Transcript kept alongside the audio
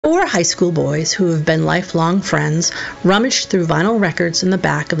Four high school boys who have been lifelong friends rummaged through vinyl records in the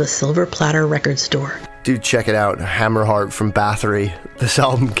back of the Silver Platter record store. Dude, check it out. Hammerheart from Bathory. This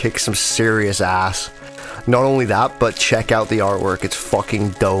album kicks some serious ass. Not only that, but check out the artwork. It's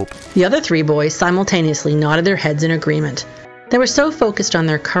fucking dope. The other three boys simultaneously nodded their heads in agreement. They were so focused on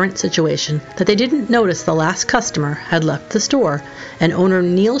their current situation that they didn't notice the last customer had left the store, and owner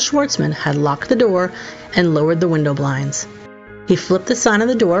Neil Schwartzman had locked the door and lowered the window blinds. He flipped the sign on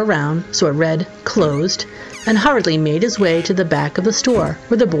the door around so it read "Closed" and hurriedly made his way to the back of the store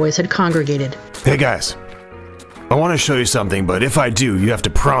where the boys had congregated. Hey guys, I want to show you something, but if I do, you have to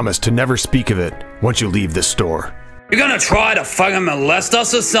promise to never speak of it once you leave this store. You're gonna try to fucking molest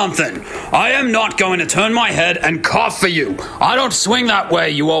us or something? I am not going to turn my head and cough for you. I don't swing that way,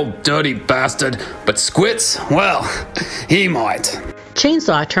 you old dirty bastard. But Squits, well, he might.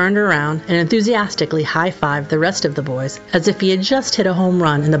 Chainsaw turned around and enthusiastically high-fived the rest of the boys as if he had just hit a home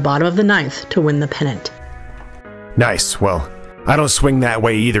run in the bottom of the ninth to win the pennant. Nice, well, I don't swing that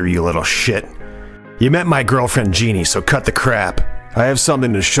way either, you little shit. You met my girlfriend Jeannie, so cut the crap. I have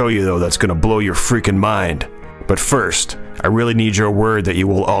something to show you though that's gonna blow your freaking mind. But first, I really need your word that you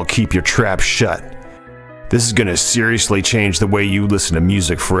will all keep your traps shut. This is gonna seriously change the way you listen to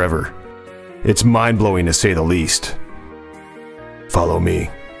music forever. It's mind-blowing to say the least. Follow me.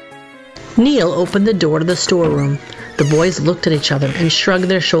 Neil opened the door to the storeroom. The boys looked at each other and shrugged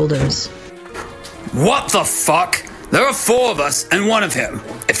their shoulders. What the fuck? There are four of us and one of him.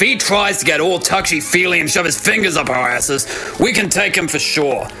 If he tries to get all touchy-feely and shove his fingers up our asses, we can take him for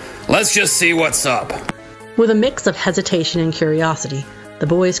sure. Let's just see what's up. With a mix of hesitation and curiosity, the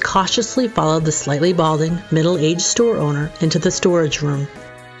boys cautiously followed the slightly balding, middle-aged store owner into the storage room.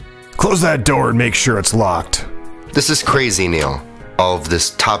 Close that door and make sure it's locked. This is crazy, Neil. All of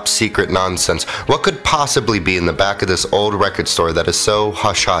this top-secret nonsense. What could possibly be in the back of this old record store that is so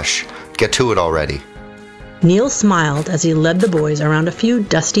hush-hush? Get to it already. Neil smiled as he led the boys around a few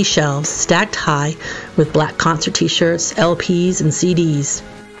dusty shelves stacked high with black concert t-shirts, LPs, and CDs.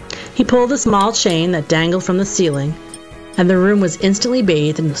 He pulled a small chain that dangled from the ceiling, and the room was instantly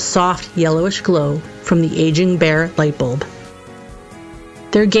bathed in a soft yellowish glow from the aging bare light bulb.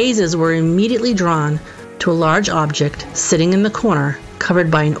 Their gazes were immediately drawn to a large object sitting in the corner,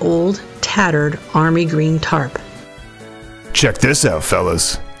 covered by an old, tattered army green tarp. Check this out,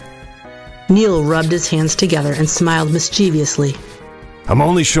 fellas. Neil rubbed his hands together and smiled mischievously. I'm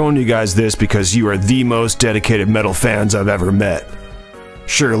only showing you guys this because you are the most dedicated metal fans I've ever met.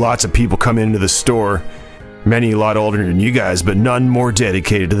 Sure, lots of people come into the store, many a lot older than you guys, but none more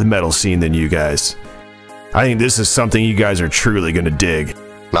dedicated to the metal scene than you guys. I think this is something you guys are truly gonna dig.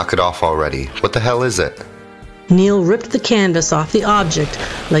 Knock it off already. What the hell is it? Neil ripped the canvas off the object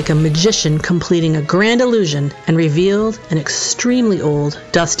like a magician completing a grand illusion and revealed an extremely old,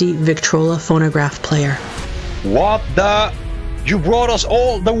 dusty Victrola phonograph player. What the? You brought us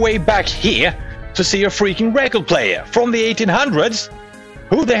all the way back here to see a freaking record player from the 1800s?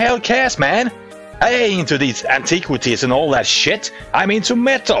 Who the hell cares, man? I ain't into these antiquities and all that shit. I'm into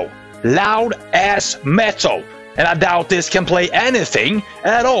metal. Loud ass metal. And I doubt this can play anything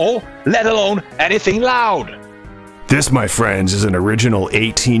at all, let alone anything loud. This, my friends, is an original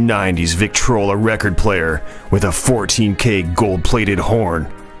 1890s Victrola record player with a 14K gold-plated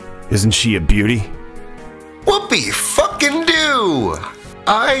horn. Isn't she a beauty? Whoopee fucking do!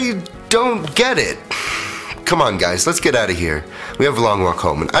 I don't get it. Come on, guys, let's get out of here. We have a long walk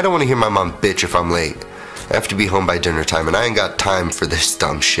home, and I don't want to hear my mom bitch if I'm late. I have to be home by dinner time, and I ain't got time for this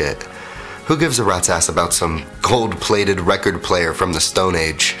dumb shit. Who gives a rat's ass about some gold-plated record player from the Stone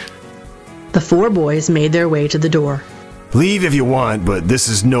Age? The four boys made their way to the door. Leave if you want, but this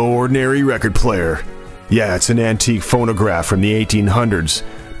is no ordinary record player. Yeah, it's an antique phonograph from the 1800s,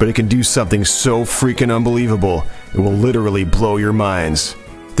 but it can do something so freaking unbelievable, it will literally blow your minds.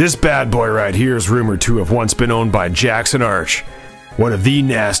 This bad boy right here is rumored to have once been owned by Jackson Arch, one of the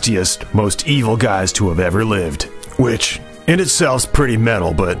nastiest, most evil guys to have ever lived. Which, in itself's pretty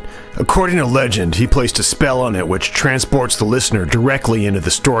metal, but according to legend, he placed a spell on it which transports the listener directly into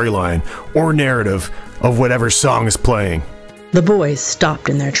the storyline or narrative of whatever song is playing. The boys stopped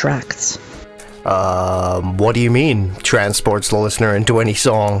in their tracks. What do you mean, transports the listener into any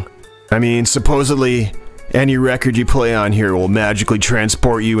song? I mean, supposedly, any record you play on here will magically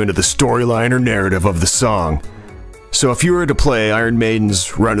transport you into the storyline or narrative of the song. So if you were to play Iron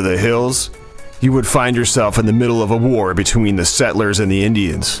Maiden's Run to the Hills, you would find yourself in the middle of a war between the settlers and the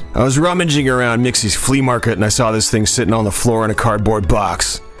Indians. I was rummaging around Mixie's flea market and I saw this thing sitting on the floor in a cardboard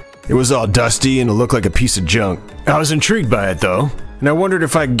box. It was all dusty and it looked like a piece of junk. I was intrigued by it though, and I wondered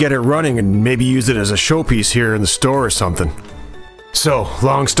if I could get it running and maybe use it as a showpiece here in the store or something. So,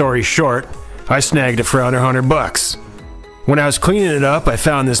 long story short, I snagged it for under $100. When I was cleaning it up, I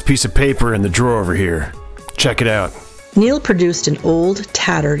found this piece of paper in the drawer over here. Check it out. Neil produced an old,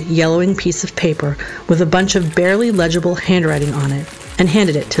 tattered, yellowing piece of paper with a bunch of barely legible handwriting on it and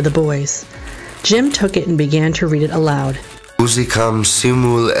handed it to the boys. Jim took it and began to read it aloud. Musicam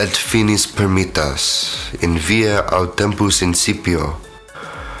simul et finis permittas, in via autempus incipio.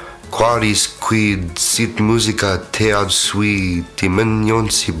 Quaris quid sit musica te ad sui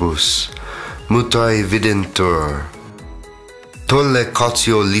dimensionsibus, mutae videntur. Tolle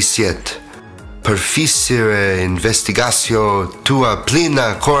cotio liciet, perficere investigatio tua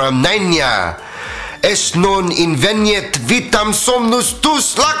plena coram nenia, es non inveniet vitam somnus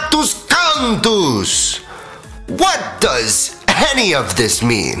tus lactus cantus. What does any of this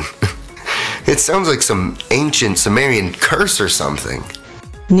mean? It sounds like some ancient Sumerian curse or something.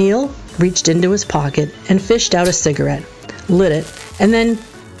 Neil reached into his pocket and fished out a cigarette, lit it, and then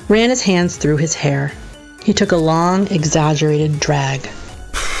ran his hands through his hair. He took a long, exaggerated drag.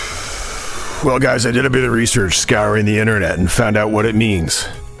 Well, guys, I did a bit of research scouring the internet and found out what it means.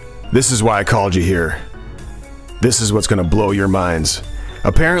 This is why I called you here. This is what's going to blow your minds.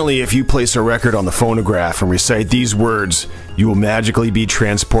 Apparently, if you place a record on the phonograph and recite these words, you will magically be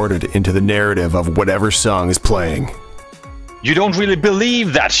transported into the narrative of whatever song is playing. You don't really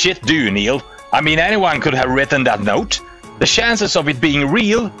believe that shit, do you, Neil? I mean, anyone could have written that note. The chances of it being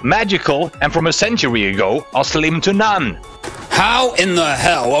real, magical, and from a century ago are slim to none. How in the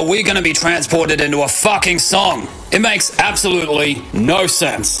hell are we gonna be transported into a fucking song? It makes absolutely no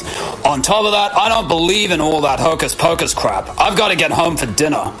sense. On top of that, I don't believe in all that hocus pocus crap. I've got to get home for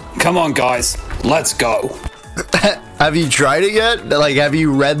dinner. Come on, guys, let's go. Have you tried it yet? Like, have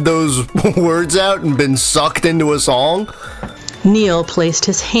you read those words out and been sucked into a song? Neil placed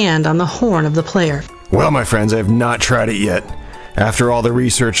his hand on the horn of the player. Well, my friends, I have not tried it yet. After all the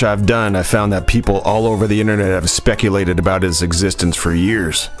research I've done, I found that people all over the internet have speculated about its existence for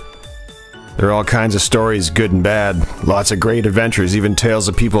years. There are all kinds of stories, good and bad, lots of great adventures, even tales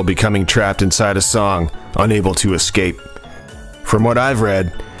of people becoming trapped inside a song, unable to escape. From what I've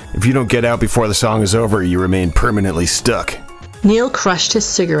read, if you don't get out before the song is over, you remain permanently stuck. Neil crushed his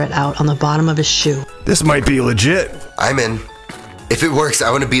cigarette out on the bottom of his shoe. This might be legit. I'm in. If it works,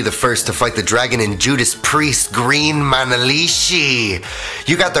 I want to be the first to fight the dragon in Judas Priest Green Manalishi.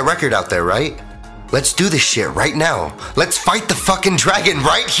 You got the record out there, right? Let's do this shit right now. Let's fight the fucking dragon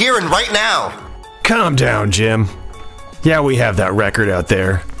right here and right now. Calm down, Jim. Yeah, we have that record out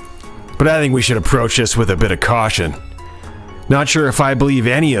there. But I think we should approach this with a bit of caution. Not sure if I believe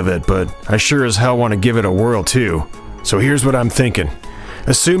any of it, but I sure as hell want to give it a whirl too. So here's what I'm thinking.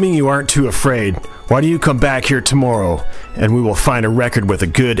 Assuming you aren't too afraid, why don't you come back here tomorrow and we will find a record with a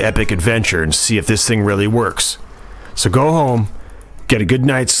good epic adventure and see if this thing really works. So go home, get a good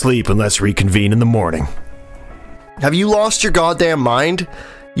night's sleep, and let's reconvene in the morning. Have you lost your goddamn mind?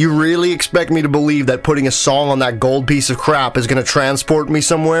 You really expect me to believe that putting a song on that gold piece of crap is gonna transport me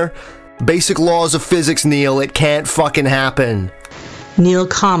somewhere? Basic laws of physics, Neil, it can't fucking happen. Neil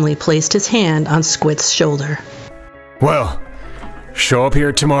calmly placed his hand on Squit's shoulder. Well, show up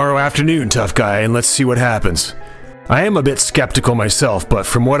here tomorrow afternoon, tough guy, and let's see what happens. I am a bit skeptical myself, but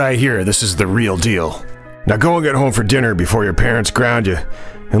from what I hear, this is the real deal. Now go and get home for dinner before your parents ground you,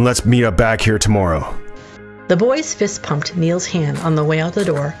 and let's meet up back here tomorrow. The boys fist-pumped Neil's hand on the way out the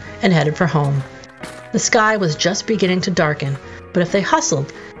door and headed for home. The sky was just beginning to darken, but if they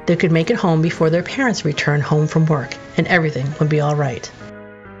hustled, they could make it home before their parents returned home from work, and everything would be all right.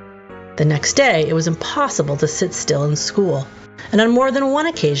 The next day, it was impossible to sit still in school, and on more than one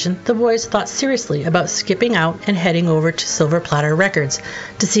occasion, the boys thought seriously about skipping out and heading over to Silver Platter Records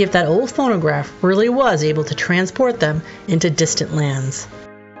to see if that old phonograph really was able to transport them into distant lands.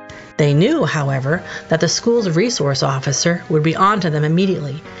 They knew, however, that the school's resource officer would be on to them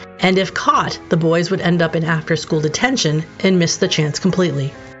immediately, and if caught, the boys would end up in after-school detention and miss the chance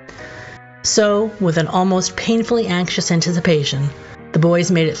completely. So, with an almost painfully anxious anticipation, the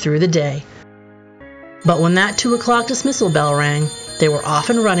boys made it through the day. But when that 2 o'clock dismissal bell rang, they were off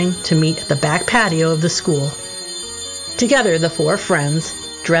and running to meet at the back patio of the school. Together, the 4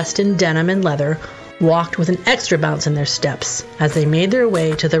 friends, dressed in denim and leather, walked with an extra bounce in their steps as they made their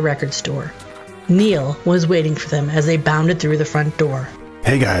way to the record store. Neil was waiting for them as they bounded through the front door.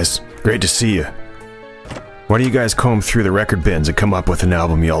 Hey guys, great to see you. Why don't you guys comb through the record bins and come up with an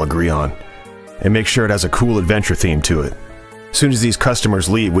album you all agree on? And make sure it has a cool adventure theme to it. As soon as these customers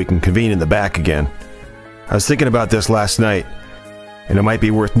leave, we can convene in the back again. I was thinking about this last night, and it might be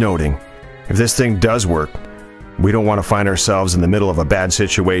worth noting. If this thing does work, we don't want to find ourselves in the middle of a bad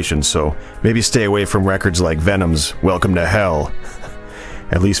situation, so maybe stay away from records like Venom's Welcome to Hell.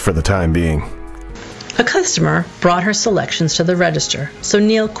 at least for the time being. A customer brought her selections to the register, so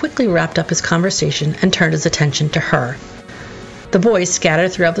Neil quickly wrapped up his conversation and turned his attention to her. The boys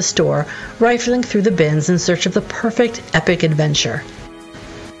scattered throughout the store, rifling through the bins in search of the perfect epic adventure.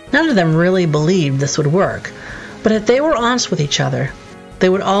 None of them really believed this would work, but if they were honest with each other, they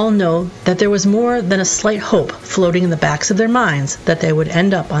would all know that there was more than a slight hope floating in the backs of their minds that they would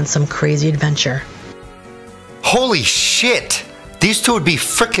end up on some crazy adventure. Holy shit! These two would be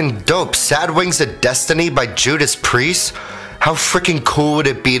frickin' dope. Sad Wings of Destiny by Judas Priest? How frickin' cool would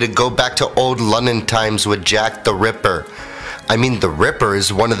it be to go back to old London times with Jack the Ripper? I mean, The Ripper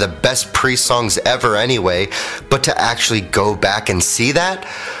is one of the best Priest songs ever anyway, but to actually go back and see that?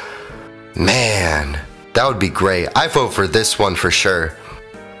 Man, that would be great. I vote for this one for sure.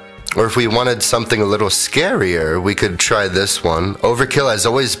 Or if we wanted something a little scarier, we could try this one. Overkill has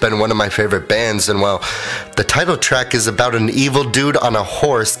always been one of my favorite bands, and well, the title track is about an evil dude on a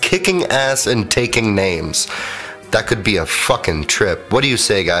horse kicking ass and taking names. That could be a fucking trip. What do you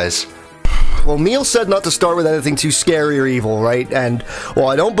say, guys? Well, Neil said not to start with anything too scary or evil, right? And, well,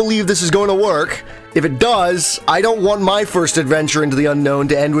 I don't believe this is going to work. If it does, I don't want my first adventure into the unknown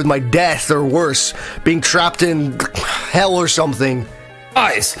to end with my death, or worse, being trapped in hell or something.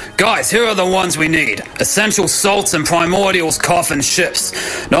 Guys, here are the ones we need. Essential salts and primordials coffin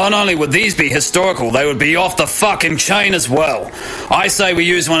ships. Not only would these be historical, they would be off the fucking chain as well. I say we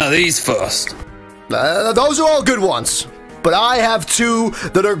use one of these first. Those are all good ones, but I have two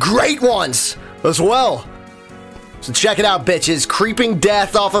that are great ones as well. So check it out, bitches. Creeping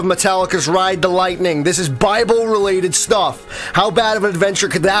Death off of Metallica's Ride the Lightning. This is Bible-related stuff. How bad of an adventure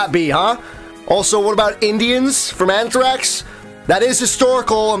could that be, huh? Also, what about Indians from Anthrax? That is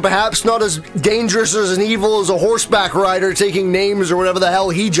historical and perhaps not as dangerous or as evil as a horseback rider taking names or whatever the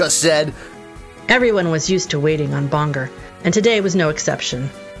hell he just said. Everyone was used to waiting on Bonger, and today was no exception.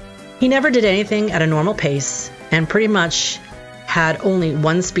 He never did anything at a normal pace, and pretty much had only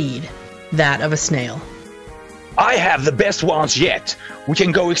one speed, that of a snail. I have the best ones yet. We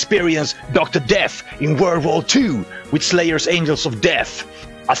can go experience Dr. Death in World War II with Slayer's Angels of Death.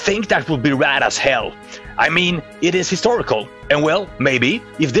 I think that would be rad as hell. I mean, it is historical. And well, maybe,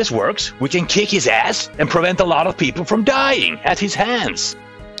 if this works, we can kick his ass and prevent a lot of people from dying at his hands.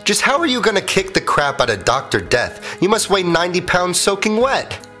 Just how are you gonna kick the crap out of Dr. Death? You must weigh 90 pounds soaking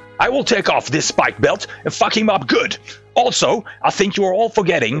wet. I will take off this spike belt and fuck him up good. Also, I think you are all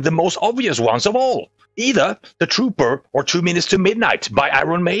forgetting the most obvious ones of all. Either The Trooper or 2 Minutes to Midnight by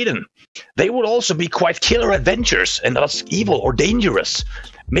Iron Maiden. They would also be quite killer adventures and not as evil or dangerous.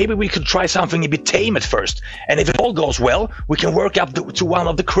 Maybe we could try something a bit tame at first, and if it all goes well, we can work up to one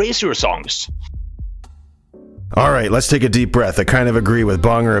of the crazier songs. Alright, let's take a deep breath. I kind of agree with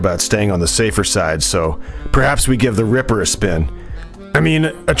Bonger about staying on the safer side, so perhaps we give the Ripper a spin. I mean,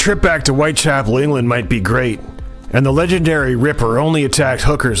 a trip back to Whitechapel, England might be great. And the legendary Ripper only attacked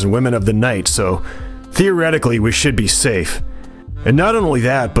hookers and women of the night, so theoretically we should be safe. And not only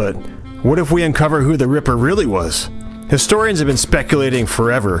that, but what if we uncover who the Ripper really was? Historians have been speculating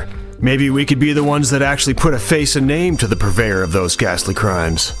forever. Maybe we could be the ones that actually put a face and name to the purveyor of those ghastly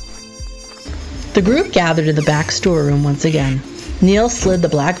crimes. The group gathered in the back storeroom once again. Neil slid the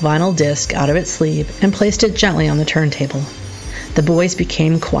black vinyl disc out of its sleeve and placed it gently on the turntable. The boys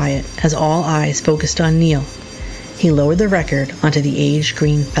became quiet as all eyes focused on Neil. He lowered the record onto the aged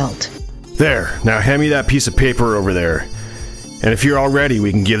green felt. There, now hand me that piece of paper over there. And if you're all ready,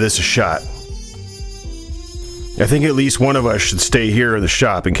 we can give this a shot. I think at least one of us should stay here in the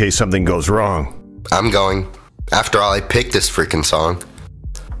shop in case something goes wrong. I'm going. After all, I picked this freaking song.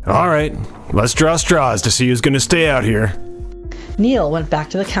 Alright, let's draw straws to see who's gonna stay out here. Neil went back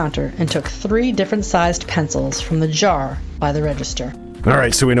to the counter and took 3 different sized pencils from the jar by the register.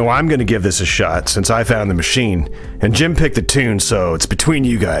 Alright, so we know I'm gonna give this a shot since I found the machine, and Jim picked the tune, so it's between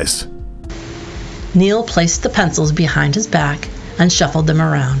you guys. Neil placed the pencils behind his back and shuffled them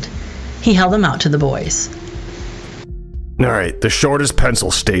around. He held them out to the boys. Alright, the shortest pencil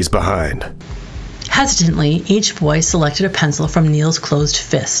stays behind. Hesitantly, each boy selected a pencil from Neil's closed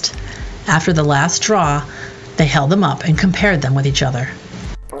fist. After the last draw, they held them up and compared them with each other.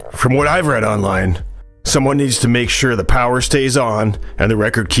 From what I've read online, someone needs to make sure the power stays on and the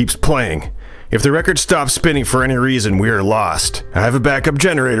record keeps playing. If the record stops spinning for any reason, we are lost. I have a backup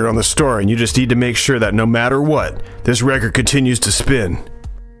generator on the store, and you just need to make sure that no matter what, this record continues to spin.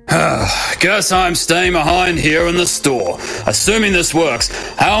 Guess I'm staying behind here in the store. Assuming this works,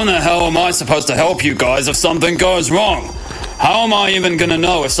 how in the hell am I supposed to help you guys if something goes wrong? How am I even gonna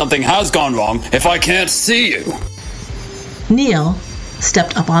know if something has gone wrong if I can't see you? Neil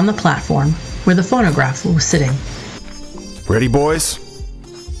stepped up on the platform where the phonograph was sitting. Ready, boys?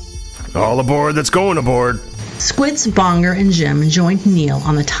 All aboard that's going aboard. Squits, Bonger, and Jim joined Neil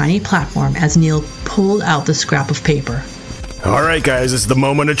on the tiny platform as Neil pulled out the scrap of paper. Alright guys, this is the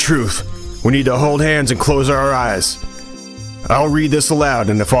moment of truth. We need to hold hands and close our eyes. I'll read this aloud,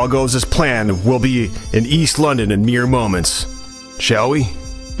 and if all goes as planned, we'll be in East London in mere moments. Shall we?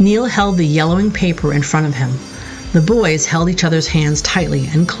 Neil held the yellowing paper in front of him. The boys held each other's hands tightly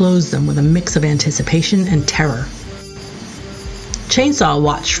and closed them with a mix of anticipation and terror. Chainsaw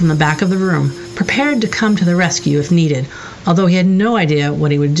watched from the back of the room, prepared to come to the rescue if needed, although he had no idea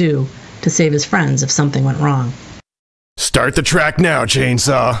what he would do to save his friends if something went wrong. Start the track now,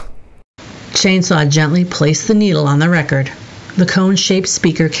 Chainsaw. Chainsaw gently placed the needle on the record. The cone-shaped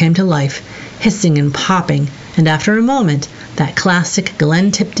speaker came to life, hissing and popping, and after a moment, that classic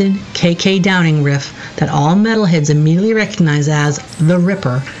Glenn Tipton, K.K. Downing riff that all metalheads immediately recognize as The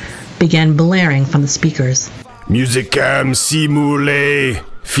Ripper began blaring from the speakers. Musicam simule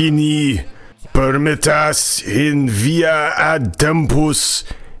fini permittas in via ad tempus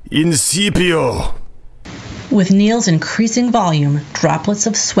incipio. With Neil's increasing volume, droplets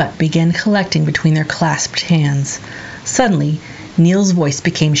of sweat began collecting between their clasped hands. Suddenly, Neil's voice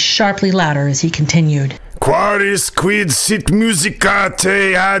became sharply louder as he continued. Quaris quid sit musicate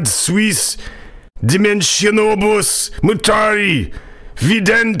ad suis dimensionobus mutari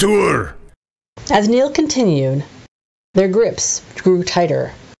videntur. As Neil continued, their grips grew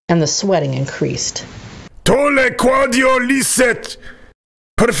tighter, and the sweating increased. Tole quadio licet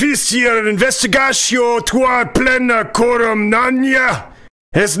perficier investigatio tua plena corum nania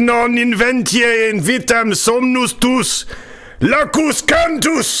es non inventie in vitam somnus tus lacus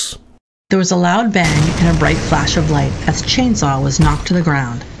cantus. There was a loud bang and a bright flash of light as Chainsaw was knocked to the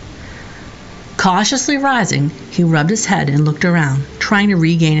ground. Cautiously rising, he rubbed his head and looked around, trying to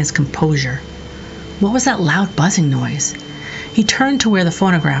regain his composure. What was that loud buzzing noise? He turned to where the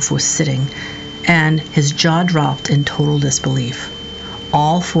phonograph was sitting, and his jaw dropped in total disbelief.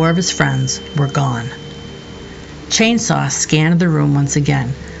 All four of his friends were gone. Chainsaw scanned the room once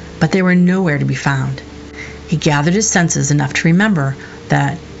again, but they were nowhere to be found. He gathered his senses enough to remember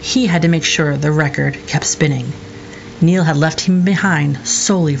that he had to make sure the record kept spinning. Neil had left him behind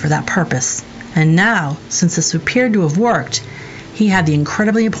solely for that purpose, and now, since this appeared to have worked, he had the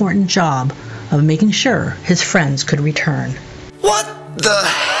incredibly important job of making sure his friends could return. What the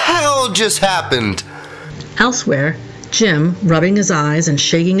hell just happened? Elsewhere, Jim, rubbing his eyes and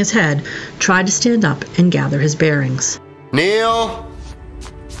shaking his head, tried to stand up and gather his bearings. Neil?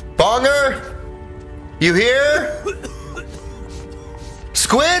 Bonger? You here?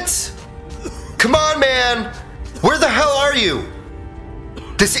 Squits? Come on, man! Where the hell are you?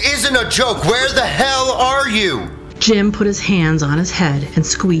 This isn't a joke. Where the hell are you? Jim put his hands on his head and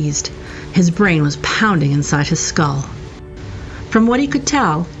squeezed. His brain was pounding inside his skull. From what he could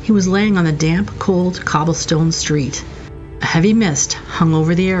tell, he was laying on the damp, cold cobblestone street. A heavy mist hung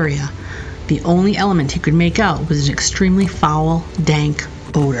over the area. The only element he could make out was an extremely foul, dank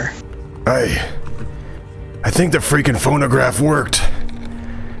odor. I think the freaking phonograph worked.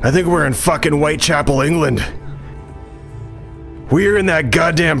 I think we're in fucking Whitechapel, England. We're in that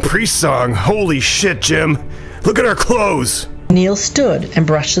goddamn Priest song. Holy shit, Jim. Look at our clothes. Neil stood and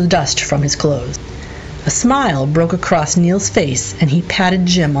brushed the dust from his clothes. A smile broke across Neil's face, and he patted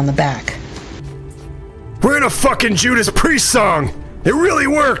Jim on the back. We're in a fucking Judas Priest song. It really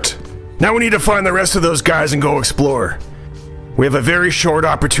worked. Now we need to find the rest of those guys and go explore. We have a very short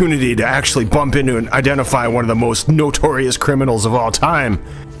opportunity to actually bump into and identify one of the most notorious criminals of all time.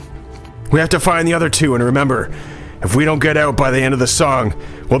 We have to find the other two, and remember, if we don't get out by the end of the song,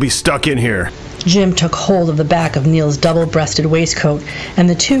 we'll be stuck in here. Jim took hold of the back of Neil's double-breasted waistcoat, and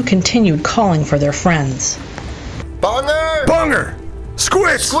the two continued calling for their friends. Bonger! Bonger!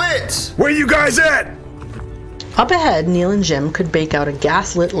 Squits! Squits! Where you guys at? Up ahead, Neil and Jim could make out a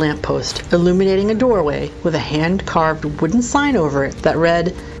gas-lit lamppost illuminating a doorway with a hand-carved wooden sign over it that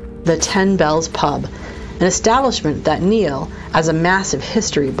read, The 10 Bells Pub, an establishment that Neil, as a massive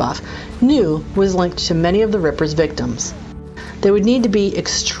history buff, knew was linked to many of the Ripper's victims. They would need to be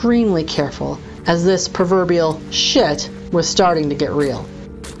extremely careful, as this proverbial shit was starting to get real.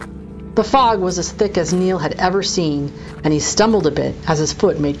 The fog was as thick as Neil had ever seen, and he stumbled a bit as his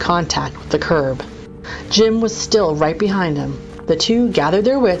foot made contact with the curb. Jim was still right behind him. The two gathered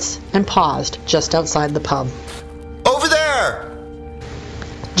their wits and paused just outside the pub. Over there!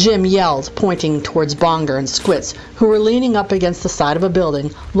 Jim yelled, pointing towards Bonger and Squits, who were leaning up against the side of a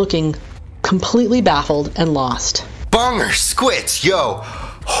building, looking completely baffled and lost. Bonger, Squits, yo!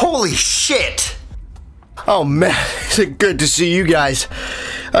 Holy shit! Oh man, is it good to see you guys.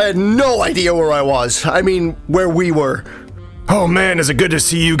 I had no idea where I was. I mean, where we were. Oh man, is it good to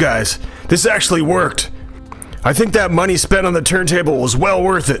see you guys. This actually worked. I think that money spent on the turntable was well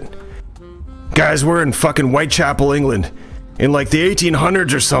worth it. Guys, we're in fucking Whitechapel, England. In like the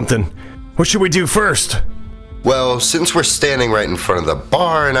 1800s or something. What should we do first? Well, since we're standing right in front of the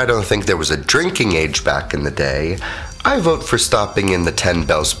bar and I don't think there was a drinking age back in the day, I vote for stopping in the 10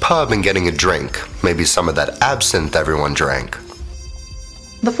 Bells pub and getting a drink. Maybe some of that absinthe everyone drank.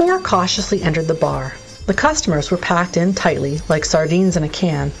 The four cautiously entered the bar. The customers were packed in tightly, like sardines in a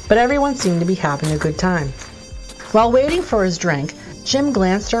can, but everyone seemed to be having a good time. While waiting for his drink, Jim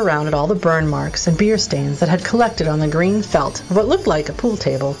glanced around at all the burn marks and beer stains that had collected on the green felt of what looked like a pool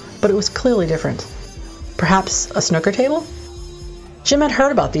table, but it was clearly different. Perhaps a snooker table? Jim had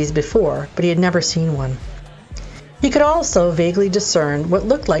heard about these before, but he had never seen one. He could also vaguely discern what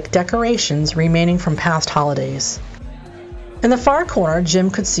looked like decorations remaining from past holidays. In the far corner,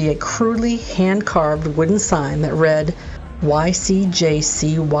 Jim could see a crudely hand-carved wooden sign that read YCJCYASF.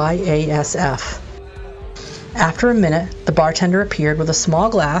 After a minute, the bartender appeared with a small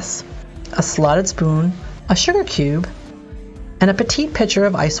glass, a slotted spoon, a sugar cube, and a petite pitcher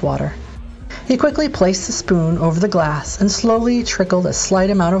of ice water. He quickly placed the spoon over the glass and slowly trickled a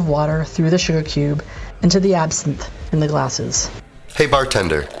slight amount of water through the sugar cube into the absinthe in the glasses. Hey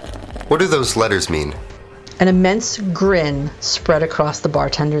bartender, what do those letters mean? An immense grin spread across the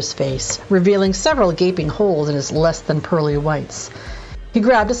bartender's face, revealing several gaping holes in his less-than-pearly whites. He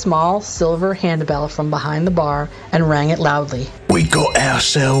grabbed a small silver handbell from behind the bar and rang it loudly. We got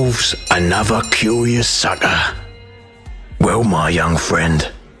ourselves another curious sucker. Well, my young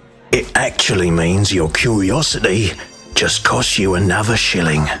friend, it actually means your curiosity just cost you another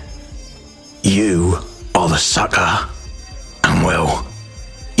shilling. You are the sucker, and well,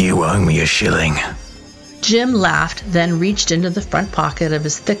 you owe me a shilling. Jim laughed, then reached into the front pocket of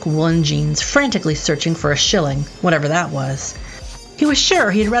his thick woolen jeans, frantically searching for a shilling, whatever that was. He was sure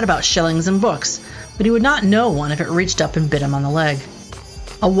he had read about shillings in books, but he would not know one if it reached up and bit him on the leg.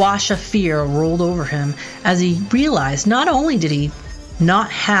 A wash of fear rolled over him as he realized not only did he not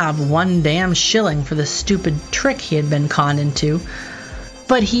have one damn shilling for the stupid trick he had been conned into,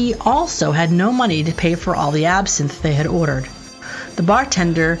 but he also had no money to pay for all the absinthe they had ordered. The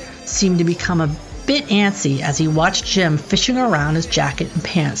bartender seemed to become a bit antsy as he watched Jim fishing around his jacket and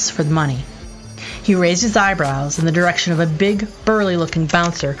pants for the money. He raised his eyebrows in the direction of a big, burly-looking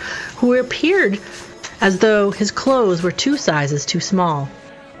bouncer who appeared as though his clothes were 2 sizes too small.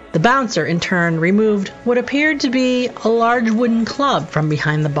 The bouncer, in turn, removed what appeared to be a large wooden club from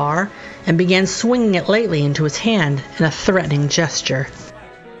behind the bar and began swinging it lightly into his hand in a threatening gesture.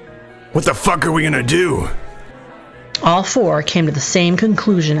 What the fuck are we gonna do? All four came to the same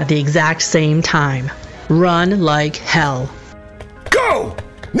conclusion at the exact same time. Run like hell. Go!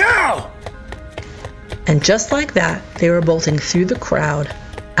 Now! And just like that, they were bolting through the crowd,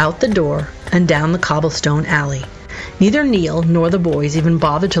 out the door, and down the cobblestone alley. Neither Neil nor the boys even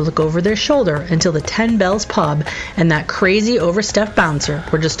bothered to look over their shoulder until the 10 Bells pub and that crazy overstuffed bouncer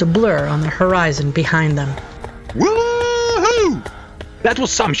were just a blur on the horizon behind them. Woohoo! That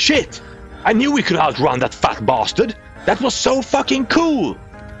was some shit! I knew we could outrun that fat bastard! That was so fucking cool!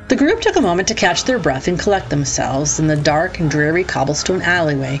 The group took a moment to catch their breath and collect themselves in the dark and dreary cobblestone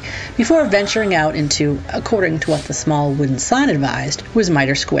alleyway before venturing out into, according to what the small wooden sign advised, was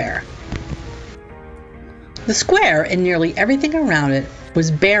Mitre Square. The square and nearly everything around it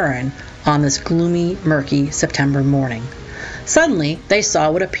was barren on this gloomy, murky September morning. Suddenly, they saw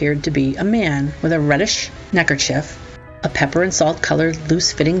what appeared to be a man with a reddish neckerchief, a pepper and salt colored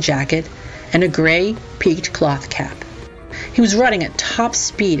loose-fitting jacket, and a gray peaked cloth cap. He was running at top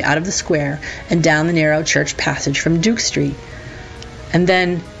speed out of the square and down the narrow church passage from Duke Street, and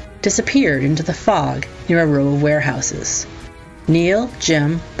then disappeared into the fog near a row of warehouses. Neil,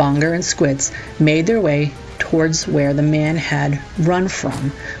 Jim, Bonger, and Squitz made their way towards where the man had run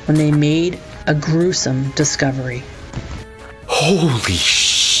from when they made a gruesome discovery. Holy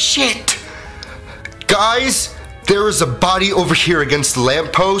shit! Guys, there is a body over here against the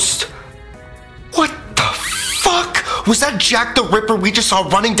lamppost. What the fuck? Was that Jack the Ripper we just saw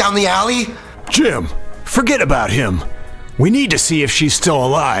running down the alley? Jim, forget about him. We need to see if she's still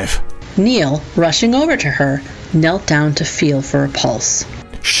alive. Neil, rushing over to her, knelt down to feel for a pulse.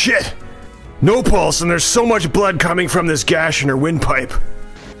 Shit! No pulse, and there's so much blood coming from this gash in her windpipe.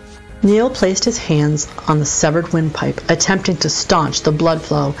 Neil placed his hands on the severed windpipe, attempting to staunch the blood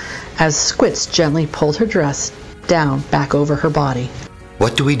flow as Squitz gently pulled her dress down back over her body.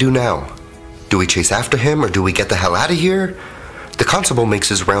 What do we do now? Do we chase after him or do we get the hell out of here? The constable makes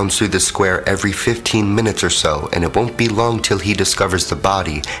his rounds through the square every 15 minutes or so, and it won't be long till he discovers the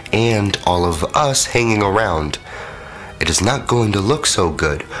body and all of us hanging around. It is not going to look so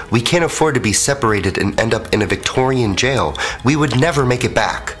good. We can't afford to be separated and end up in a Victorian jail. We would never make it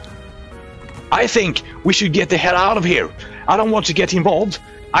back. I think we should get the hell out of here. I don't want to get involved.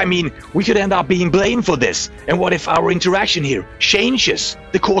 I mean, we could end up being blamed for this. And what if our interaction here changes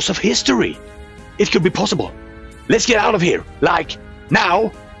the course of history? It could be possible. Let's get out of here. Like,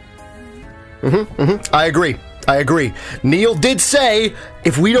 now. I agree. Neil did say,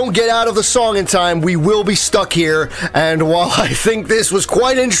 if we don't get out of the song in time, we will be stuck here, and while I think this was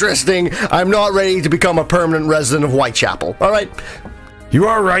quite interesting, I'm not ready to become a permanent resident of Whitechapel. Alright? You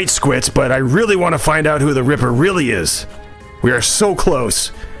are right, Squits, but I really want to find out who the Ripper really is. We are so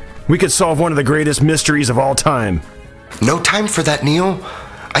close. We could solve one of the greatest mysteries of all time. No time for that, Neil.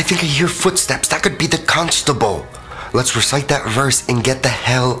 I think I hear footsteps. That could be the constable. Let's recite that verse and get the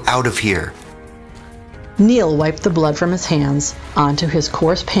hell out of here. Neil wiped the blood from his hands onto his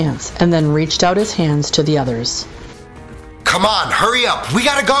coarse pants and then reached out his hands to the others. Come on, hurry up. We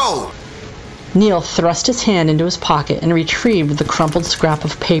gotta go. Neil thrust his hand into his pocket and retrieved the crumpled scrap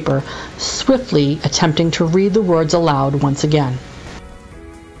of paper, swiftly attempting to read the words aloud once again.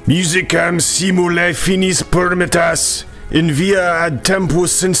 Musicam simule finis permittas, in via ad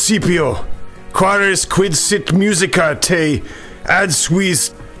tempus sensipio, quaris quid sit musica te ad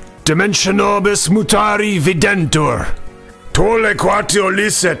suis dimensionobis mutari videntur, tole quatio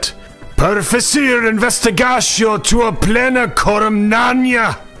licet, perficir investigatio tua plena coram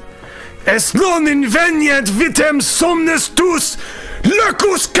nania, es non invenient vitem somnis tus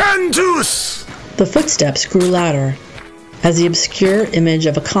locus cantus. The footsteps grew louder as the obscure image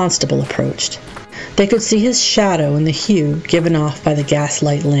of a constable approached. They could see his shadow in the hue given off by the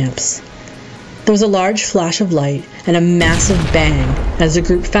gaslight lamps. There was a large flash of light and a massive bang as the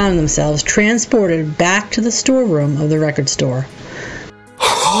group found themselves transported back to the storeroom of the record store.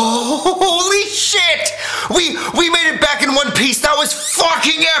 Holy shit! We made it back in one piece. That was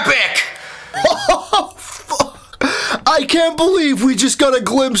fucking epic! I can't believe we just got a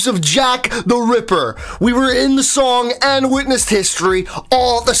glimpse of Jack the Ripper. We were in the song and witnessed history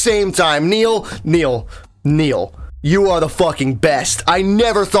all at the same time. Neil, you are the fucking best. I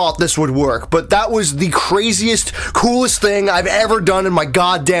never thought this would work, but that was the craziest, coolest thing I've ever done in my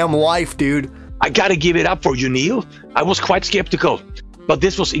goddamn life, dude. I gotta give it up for you, Neil. I was quite skeptical, but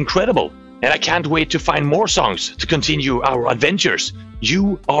this was incredible, and I can't wait to find more songs to continue our adventures.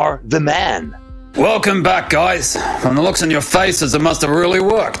 You are the man. Welcome back, guys. From the looks on your faces, it must have really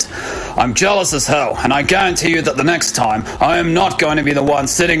worked. I'm jealous as hell, and I guarantee you that the next time, I am not going to be the one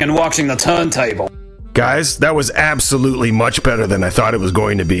sitting and watching the turntable. Guys, that was absolutely much better than I thought it was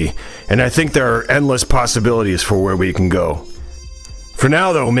going to be, and I think there are endless possibilities for where we can go. For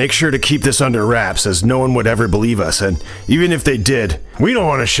now, though, make sure to keep this under wraps, as no one would ever believe us, and even if they did, we don't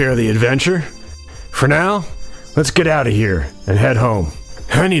want to share the adventure. For now, let's get out of here and head home.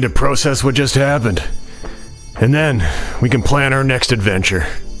 I need to process what just happened, and then we can plan our next adventure.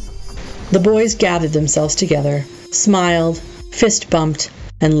 The boys gathered themselves together, smiled, fist bumped,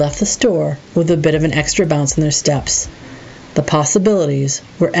 and left the store with a bit of an extra bounce in their steps. The possibilities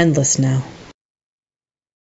were endless now.